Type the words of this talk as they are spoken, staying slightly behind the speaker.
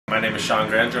My name is Sean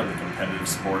Graninger. I'm the competitive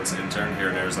sports intern here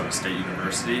at Arizona State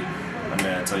University. I'm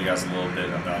going to tell you guys a little bit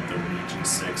about the Region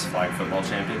 6 Flag Football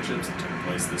Championships that took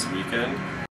place this weekend.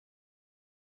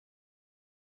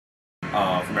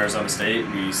 From Arizona State,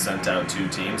 we sent out 2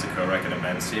 teams, a co-rec and a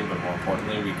men's team, but more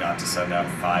importantly, we got to send out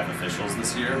 5 officials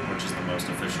this year, which is the most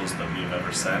officials that we've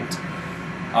ever sent.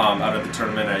 Out of the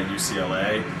tournament at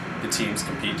UCLA, the teams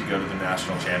compete to go to the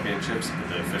national championships, but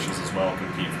the officials as well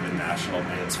compete for the national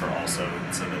bids so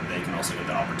that they can also get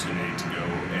the opportunity to go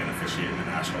and officiate in the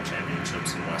national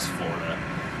championships in West Florida.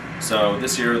 So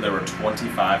this year there were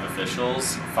 25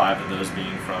 officials, 5 of those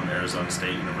being from Arizona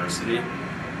State University.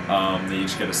 They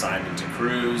each get assigned into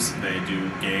crews. They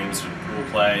do games with rule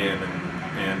play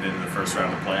and in the first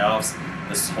round of playoffs.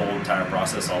 This whole entire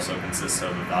process also consists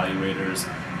of evaluators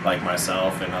like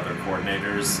myself and other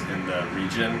coordinators in the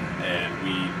region, and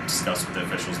we discuss with the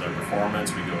officials their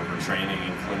performance. We go over training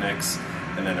and clinics,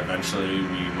 and then eventually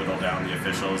we whittle down the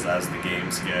officials as the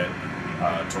games get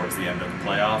towards the end of the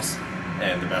playoffs,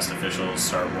 and the best officials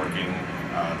start working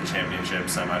the championship,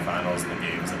 semifinals, and the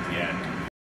games at the end.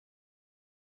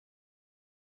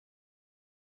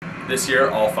 This year,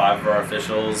 all 5 of our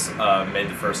officials made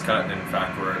the first cut, and in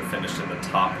fact, we're finished in the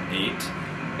top 8,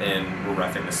 and we're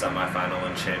reffing the semifinal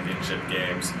and championship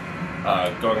games.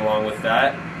 Going along with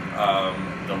that,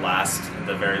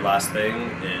 the very last thing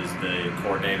is the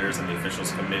coordinators and the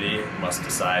officials committee must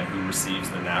decide who receives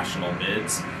the national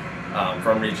bids.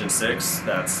 From Region 6,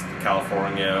 that's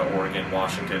California, Oregon,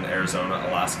 Washington, Arizona,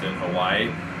 Alaska, and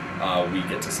Hawaii. We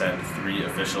get to send 3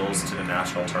 officials to the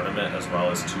national tournament as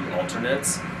well as 2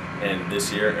 alternates. And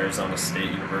this year, Arizona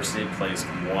State University placed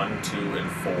 1, 2,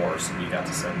 and 4. So we got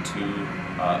to send 2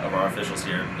 of our officials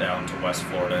here down to West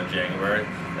Florida in January.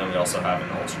 And we also have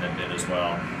an alternate bid as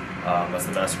well. That's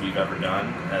the best we've ever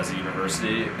done as a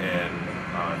university, and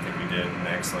I think we did an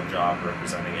excellent job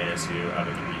representing ASU out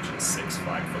of the Region 6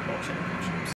 Flag Football Championship.